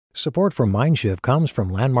Support for Mindshift comes from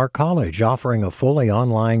Landmark College, offering a fully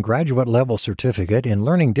online graduate-level certificate in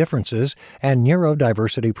learning differences and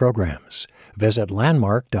neurodiversity programs. Visit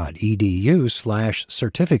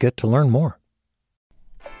landmark.edu/certificate to learn more.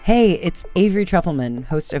 Hey, it's Avery Trufelman,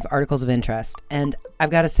 host of Articles of Interest, and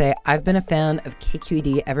I've got to say, I've been a fan of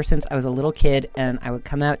KQED ever since I was a little kid, and I would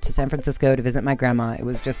come out to San Francisco to visit my grandma. It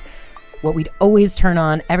was just what we'd always turn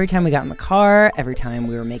on every time we got in the car, every time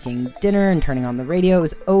we were making dinner and turning on the radio. It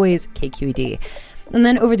was always KQED. And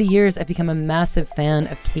then over the years, I've become a massive fan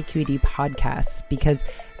of KQED podcasts because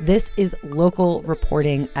this is local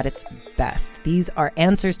reporting at its best. These are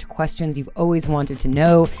answers to questions you've always wanted to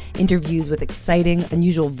know, interviews with exciting,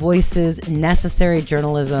 unusual voices, necessary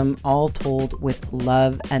journalism, all told with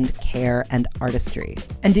love and care and artistry.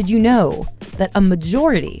 And did you know that a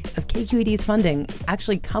majority of KQED's funding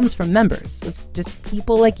actually comes from members? It's just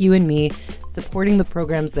people like you and me supporting the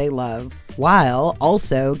programs they love, while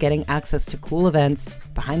also getting access to cool events,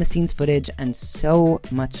 behind-the-scenes footage, and so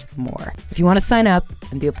much more. If you want to sign up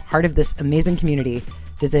and be a part of this amazing community,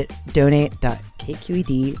 visit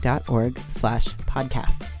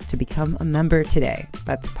donate.kqed.org/podcasts to become a member today.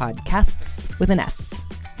 That's podcasts with an S.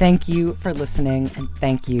 Thank you for listening, and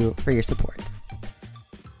thank you for your support.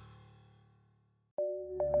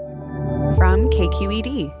 From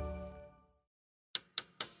KQED.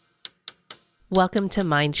 Welcome to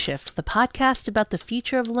Mindshift, the podcast about the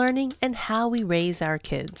future of learning and how we raise our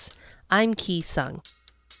kids. I'm Ki Sung.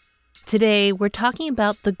 Today, we're talking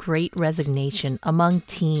about the Great Resignation among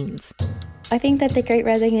teens. I think that the Great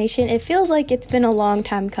Resignation, it feels like it's been a long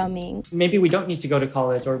time coming. Maybe we don't need to go to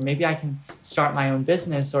college, or maybe I can start my own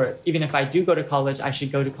business, or even if I do go to college, I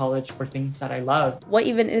should go to college for things that I love. What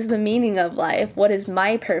even is the meaning of life? What is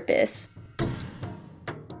my purpose?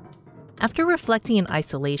 After reflecting in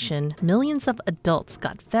isolation, millions of adults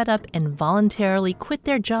got fed up and voluntarily quit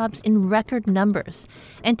their jobs in record numbers.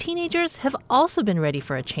 And teenagers have also been ready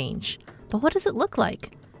for a change. But what does it look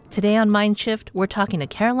like? Today on Mindshift, we're talking to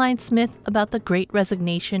Caroline Smith about the Great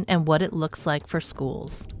Resignation and what it looks like for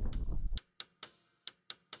schools.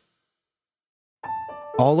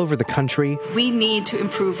 All over the country, We need to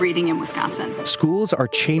improve reading in Wisconsin. schools are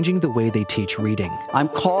changing the way they teach reading. I'm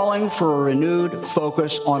calling for a renewed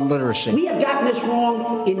focus on literacy. We have gotten this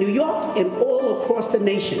wrong in New York and all across the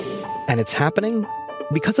nation. And it's happening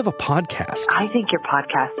because of a podcast. I think your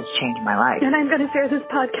podcast has changed my life. And I'm going to share this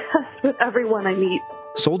podcast with everyone I meet.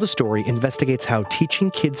 Sold a Story investigates how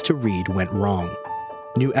teaching kids to read went wrong.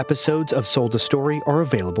 New episodes of Sold a Story are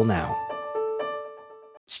available now.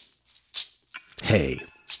 Hey,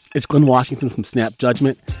 it's Glenn Washington from Snap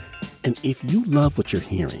Judgment. And if you love what you're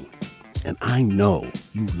hearing, and I know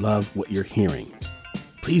you love what you're hearing,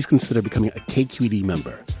 please consider becoming a KQED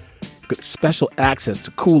member. You get special access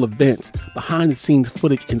to cool events, behind-the-scenes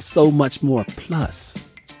footage, and so much more. Plus,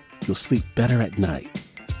 you'll sleep better at night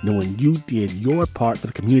knowing you did your part for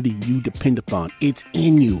the community you depend upon. It's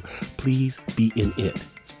in you. Please be in it.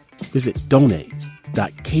 Visit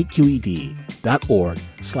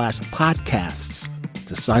donate.kqed.org/podcasts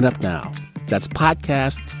to sign up now. That's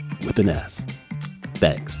podcast with an S.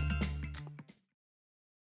 Thanks.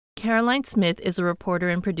 Caroline Smith is a reporter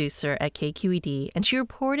and producer at KQED, and she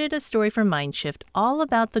reported a story for Mindshift all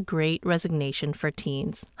about the Great Resignation for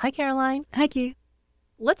teens. Hi, Caroline. Hi, Ki.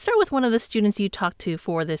 Let's start with one of the students you talked to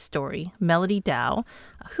for this story, Melody Dow.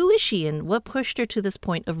 Who is she and what pushed her to this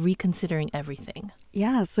point of reconsidering everything?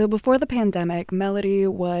 Yeah, so before the pandemic, Melody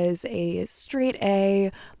was a straight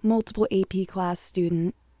A, multiple AP class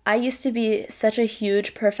student. I used to be such a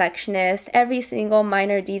huge perfectionist. Every single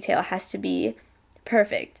minor detail has to be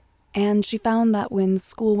perfect. And she found that when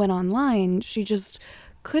school went online, she just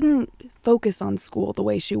couldn't focus on school the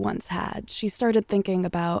way she once had. She started thinking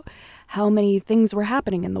about how many things were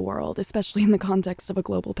happening in the world, especially in the context of a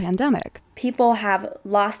global pandemic. People have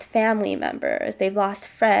lost family members, they've lost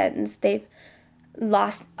friends, they've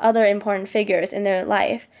lost other important figures in their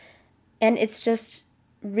life. And it's just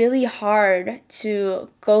really hard to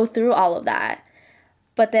go through all of that,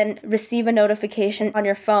 but then receive a notification on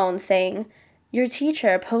your phone saying, your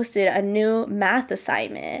teacher posted a new math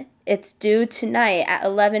assignment. It's due tonight at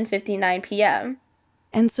 11:59 p.m.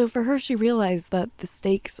 And so for her, she realized that the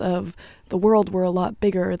stakes of the world were a lot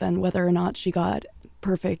bigger than whether or not she got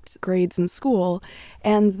perfect grades in school.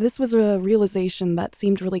 And this was a realization that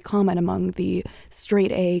seemed really common among the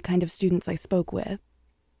straight A kind of students I spoke with.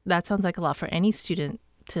 That sounds like a lot for any student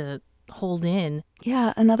to hold in.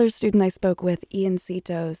 Yeah, another student I spoke with, Ian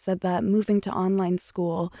Cito, said that moving to online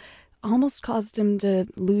school almost caused him to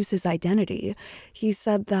lose his identity. He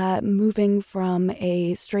said that moving from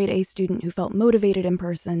a straight A student who felt motivated in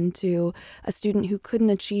person to a student who couldn't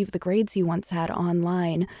achieve the grades he once had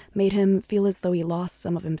online made him feel as though he lost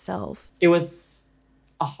some of himself. It was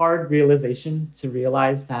a hard realization to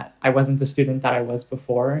realize that I wasn't the student that I was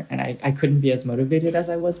before, and I couldn't be as motivated as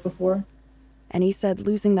I was before. And he said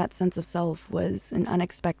losing that sense of self was an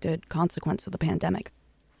unexpected consequence of the pandemic.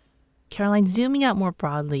 Caroline, zooming out more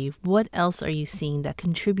broadly, what else are you seeing that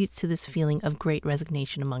contributes to this feeling of great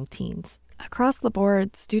resignation among teens? Across the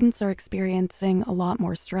board, students are experiencing a lot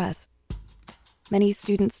more stress. Many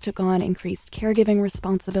students took on increased caregiving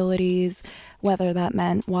responsibilities, whether that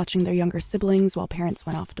meant watching their younger siblings while parents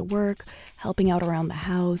went off to work, helping out around the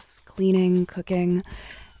house, cleaning, cooking.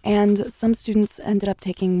 And some students ended up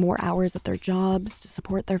taking more hours at their jobs to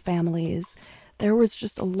support their families. There was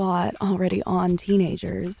just a lot already on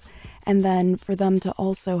teenagers. And then for them to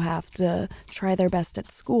also have to try their best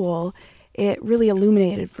at school, it really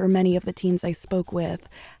illuminated for many of the teens I spoke with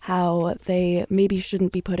how they maybe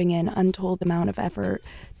shouldn't be putting in untold amount of effort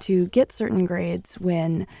to get certain grades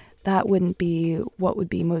when that wouldn't be what would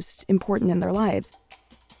be most important in their lives.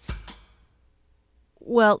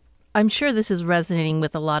 Well, I'm sure this is resonating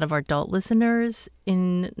with a lot of our adult listeners.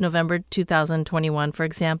 In November 2021, for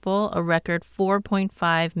example, a record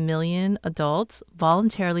 4.5 million adults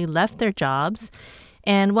voluntarily left their jobs.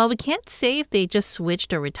 And while we can't say if they just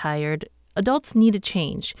switched or retired, adults need a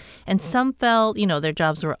change. And some felt, their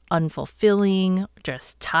jobs were unfulfilling,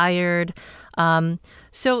 just tired.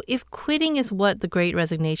 So if quitting is what the Great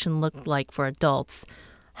Resignation looked like for adults,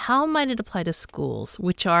 how might it apply to schools,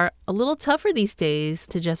 which are a little tougher these days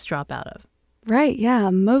to just drop out of? Right, yeah.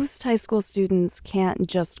 Most high school students can't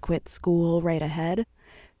just quit school right ahead.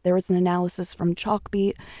 There was an analysis from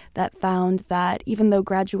Chalkbeat that found that even though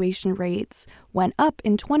graduation rates went up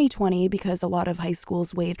in 2020 because a lot of high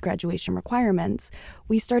schools waived graduation requirements,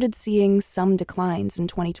 we started seeing some declines in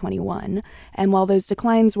 2021. And while those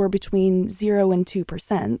declines were between 0 and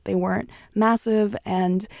 2%, they weren't massive,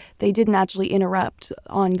 and they didn't actually interrupt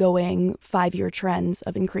ongoing 5-year trends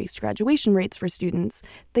of increased graduation rates for students.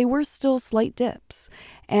 They were still slight dips.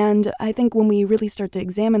 And I think when we really start to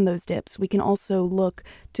examine those dips, we can also look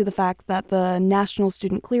to the fact that the National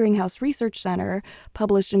Student Clearinghouse Research Center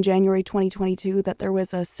published in January 2022 that there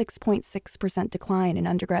was a 6.6% decline in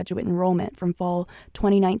undergraduate enrollment from fall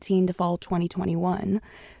 2019 to fall 2021.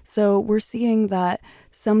 So we're seeing that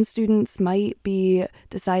some students might be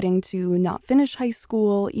deciding to not finish high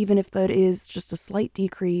school, even if that is just a slight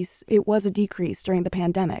decrease. It was a decrease during the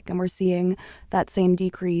pandemic, and we're seeing that same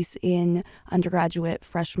decrease in undergraduate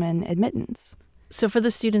freshman admittance. So for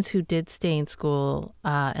the students who did stay in school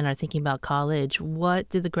and are thinking about college, what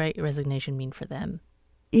did the Great Resignation mean for them?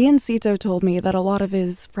 Ian Cito told me that a lot of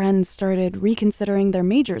his friends started reconsidering their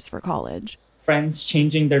majors for college. Friends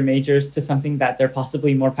changing their majors to something that they're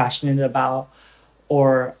possibly more passionate about,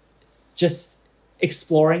 or just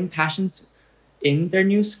exploring passions in their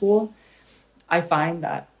new school. I find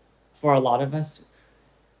that for a lot of us,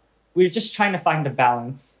 we're just trying to find a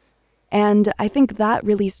balance. And I think that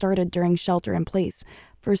really started during shelter in place.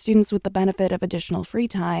 For students with the benefit of additional free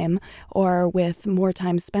time or with more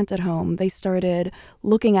time spent at home, they started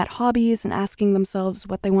looking at hobbies and asking themselves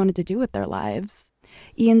what they wanted to do with their lives.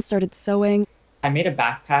 Ian started sewing. I made a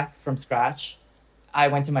backpack from scratch. I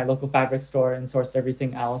went to my local fabric store and sourced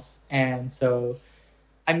everything else. And so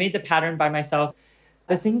I made the pattern by myself.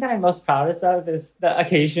 The thing that I'm most proudest of is the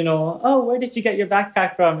occasional, "Oh, where did you get your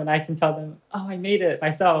backpack from?" And I can tell them, "Oh, I made it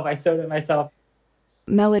myself. I sewed it myself."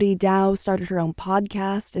 Melody Dow started her own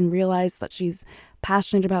podcast and realized that she's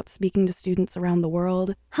passionate about speaking to students around the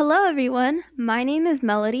world. Hello, everyone. My name is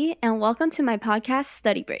Melody, and welcome to my podcast,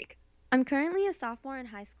 Study Break. I'm currently a sophomore in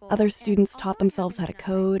high school. Other students taught themselves how to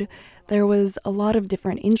code. There was a lot of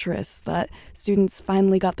different interests that students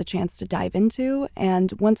finally got the chance to dive into,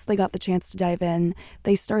 and once they got the chance to dive in,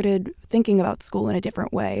 they started thinking about school in a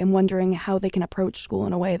different way and wondering how they can approach school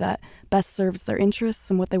in a way that best serves their interests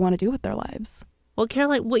and what they want to do with their lives. Well,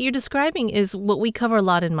 Caroline, what you're describing is what we cover a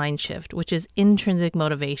lot in Mindshift, which is intrinsic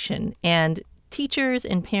motivation. And teachers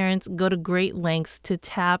and parents go to great lengths to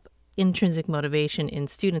tap intrinsic motivation in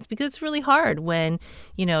students because it's really hard when,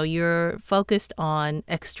 you're focused on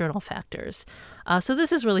external factors. So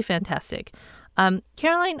this is really fantastic.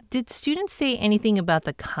 Caroline, did students say anything about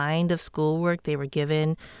the kind of schoolwork they were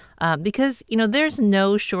given? Because, there's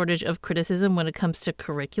no shortage of criticism when it comes to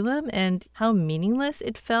curriculum and how meaningless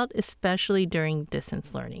it felt, especially during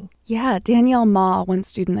distance learning. Yeah, Danielle Ma, one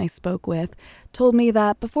student I spoke with, told me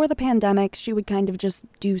that before the pandemic, she would kind of just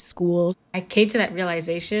do school. I came to that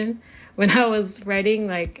realization when I was writing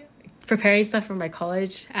preparing stuff for my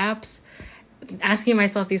college apps, asking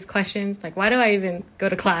myself these questions, like, why do I even go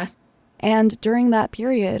to class? And during that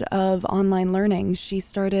period of online learning, she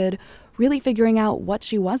started really figuring out what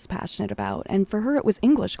she was passionate about. And for her, it was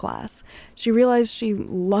English class. She realized she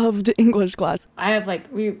loved English class. I have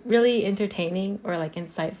really entertaining or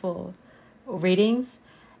insightful readings,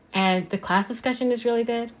 and the class discussion is really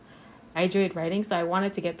good. I enjoyed writing, so I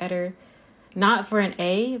wanted to get better, not for an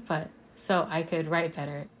A, but so I could write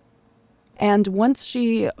better. And once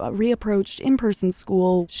she reapproached in-person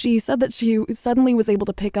school, she said that she suddenly was able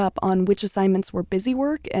to pick up on which assignments were busy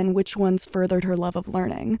work and which ones furthered her love of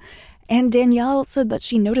learning. And Danielle said that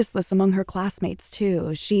she noticed this among her classmates,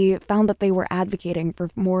 too. She found that they were advocating for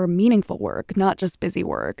more meaningful work, not just busy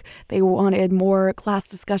work. They wanted more class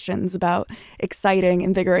discussions about exciting,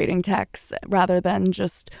 invigorating texts rather than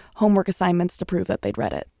just homework assignments to prove that they'd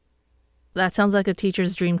read it. That sounds like a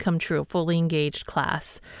teacher's dream come true, a fully engaged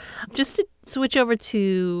class. Just to switch over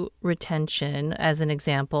to retention as an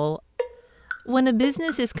example, when a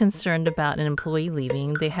business is concerned about an employee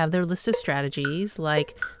leaving, they have their list of strategies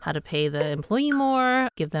like how to pay the employee more,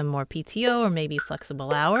 give them more PTO or maybe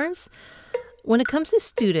flexible hours. When it comes to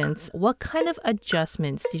students, what kind of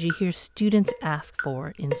adjustments did you hear students ask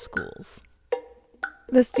for in schools?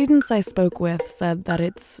 The students I spoke with said that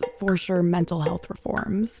it's for sure mental health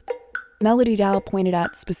reforms. Melody Dow pointed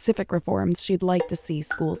out specific reforms she'd like to see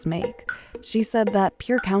schools make. She said that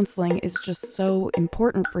peer counseling is just so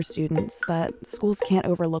important for students that schools can't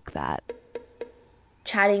overlook that.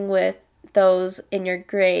 Chatting with those in your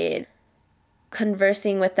grade,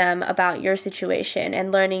 conversing with them about your situation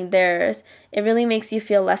and learning theirs, it really makes you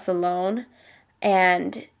feel less alone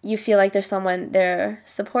and you feel like there's someone there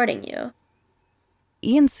supporting you.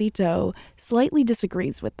 Ian Cito slightly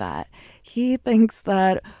disagrees with that. He thinks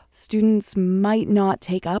that students might not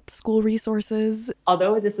take up school resources.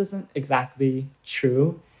 Although this isn't exactly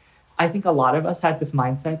true, I think a lot of us had this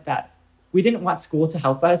mindset that we didn't want school to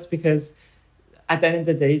help us because at the end of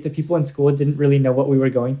the day, the people in school didn't really know what we were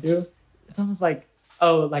going through. It's almost like,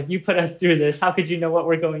 you put us through this. How could you know what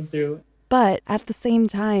we're going through? But at the same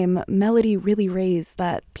time, Melody really raised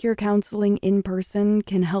that peer counseling in person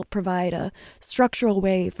can help provide a structural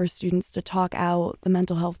way for students to talk out the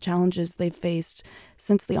mental health challenges they've faced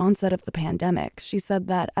since the onset of the pandemic. She said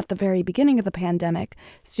that at the very beginning of the pandemic,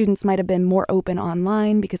 students might have been more open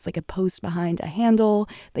online because they could post behind a handle.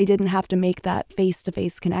 They didn't have to make that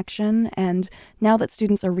face-to-face connection. And now that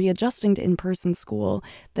students are readjusting to in-person school,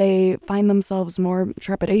 they find themselves more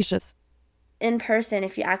trepidatious. In person,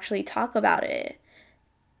 if you actually talk about it,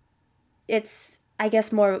 it's, I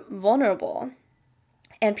guess, more vulnerable.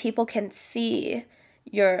 And people can see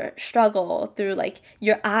your struggle through,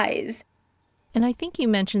 your eyes. And I think you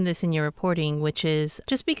mentioned this in your reporting, which is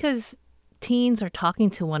just because teens are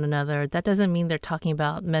talking to one another, that doesn't mean they're talking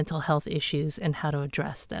about mental health issues and how to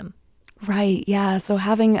address them. Right, yeah. So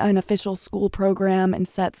having an official school program and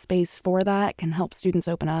set space for that can help students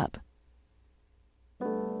open up.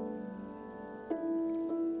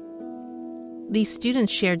 These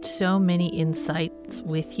students shared so many insights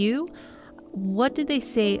with you. What did they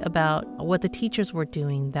say about what the teachers were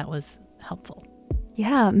doing that was helpful?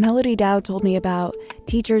 Yeah, Melody Dow told me about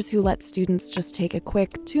teachers who let students just take a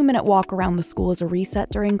quick 2-minute walk around the school as a reset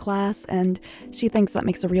during class, and she thinks that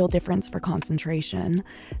makes a real difference for concentration.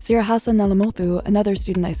 Sirahasa Nalamothu, another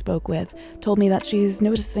student I spoke with, told me that she's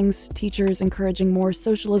noticing teachers encouraging more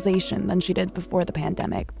socialization than she did before the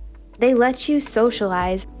pandemic. They let you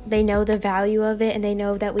socialize. They know the value of it and they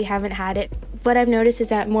know that we haven't had it. What I've noticed is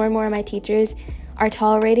that more and more of my teachers are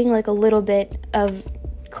tolerating a little bit of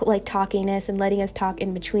talkiness and letting us talk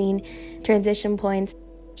in between transition points.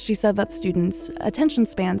 She said that students' attention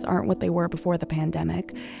spans aren't what they were before the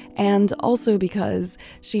pandemic, and also because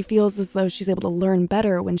she feels as though she's able to learn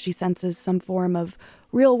better when she senses some form of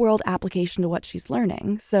real-world application to what she's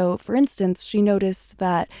learning. So, for instance, she noticed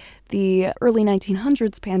that the early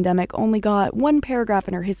 1900s pandemic only got 1 paragraph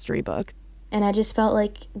in her history book. And I just felt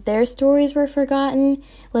like their stories were forgotten.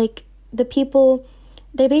 The people,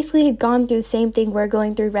 they basically had gone through the same thing we're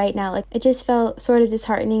going through right now. It just felt sort of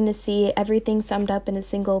disheartening to see everything summed up in a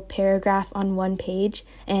single paragraph on 1 page.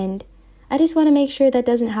 And I just want to make sure that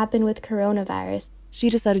doesn't happen with coronavirus. She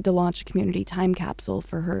decided to launch a community time capsule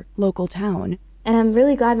for her local town. And I'm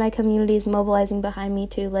really glad my community is mobilizing behind me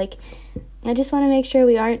too. I just want to make sure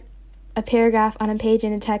we aren't a paragraph on a page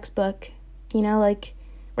in a textbook.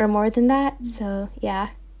 We're more than that. So, yeah.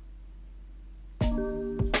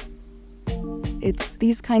 It's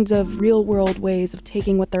these kinds of real-world ways of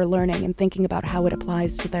taking what they're learning and thinking about how it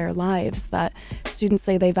applies to their lives that students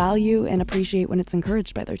say they value and appreciate when it's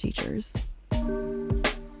encouraged by their teachers.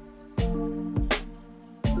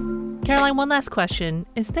 Caroline, one last question.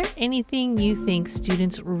 Is there anything you think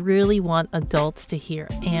students really want adults to hear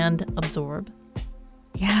and absorb?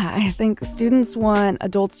 Yeah, I think students want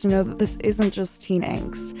adults to know that this isn't just teen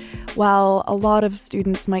angst. While a lot of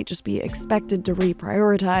students might just be expected to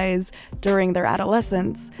reprioritize during their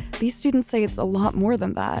adolescence, these students say it's a lot more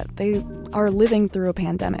than that. They are living through a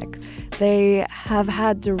pandemic. They have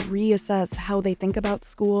had to reassess how they think about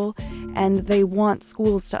school, and they want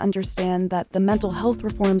schools to understand that the mental health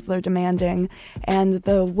reforms they're demanding and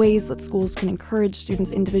the ways that schools can encourage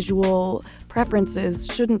students' individual preferences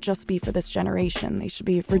shouldn't just be for this generation. They should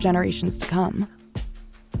be for generations to come.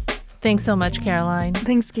 Thanks so much, Caroline.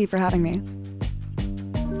 Thanks, Key, for having me.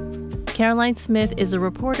 Caroline Smith is a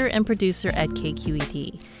reporter and producer at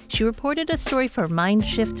KQED. She reported a story for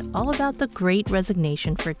Mindshift all about the Great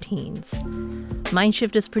Resignation for teens.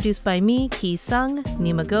 Mindshift is produced by me, Ki Sung,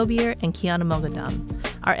 Nima Gobier, and Kiana Mogadam.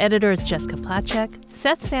 Our editor is Jessica Platchek.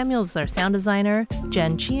 Seth Samuel is our sound designer.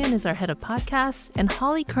 Jen Chian is our head of podcasts. And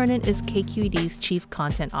Holly Kernan is KQED's chief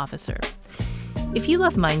content officer. If you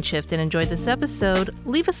love Mindshift and enjoyed this episode,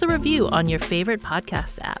 leave us a review on your favorite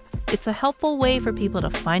podcast app. It's a helpful way for people to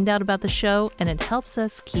find out about the show, and it helps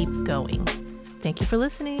us keep going. Thank you for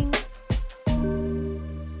listening.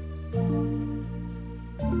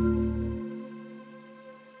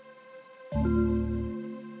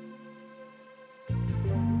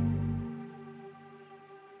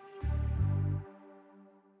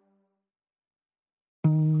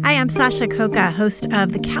 Hi, I'm Sasha Khokha, host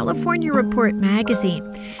of the California Report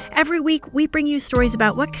magazine. Every week, we bring you stories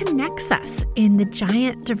about what connects us in the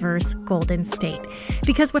giant, diverse Golden State.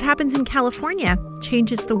 Because what happens in California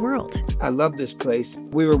changes the world. I love this place.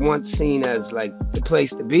 We were once seen as like the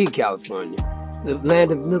place to be, California. The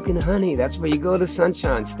land of milk and honey. That's where you go to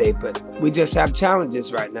Sunshine State, but we just have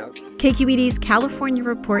challenges right now. KQED's California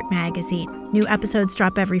Report magazine. New episodes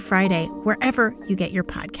drop every Friday, wherever you get your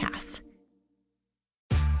podcasts.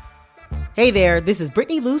 Hey there, this is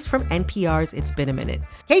Brittany Luce from NPR's It's Been a Minute.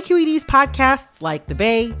 KQED's podcasts like The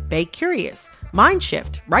Bay, Bay Curious,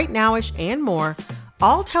 Mindshift, Right Nowish, and more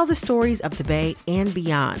all tell the stories of the Bay and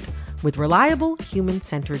beyond with reliable,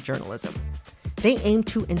 human-centered journalism. They aim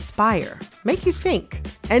to inspire, make you think,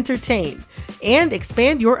 entertain, and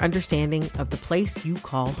expand your understanding of the place you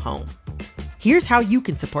call home. Here's how you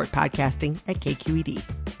can support podcasting at KQED.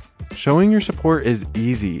 Showing your support is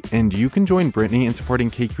easy, and you can join Brittany in supporting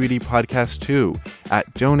KQED Podcast too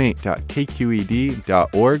at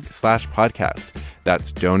donate.kqed.org/podcast.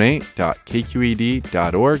 That's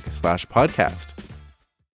donate.kqed.org/podcast.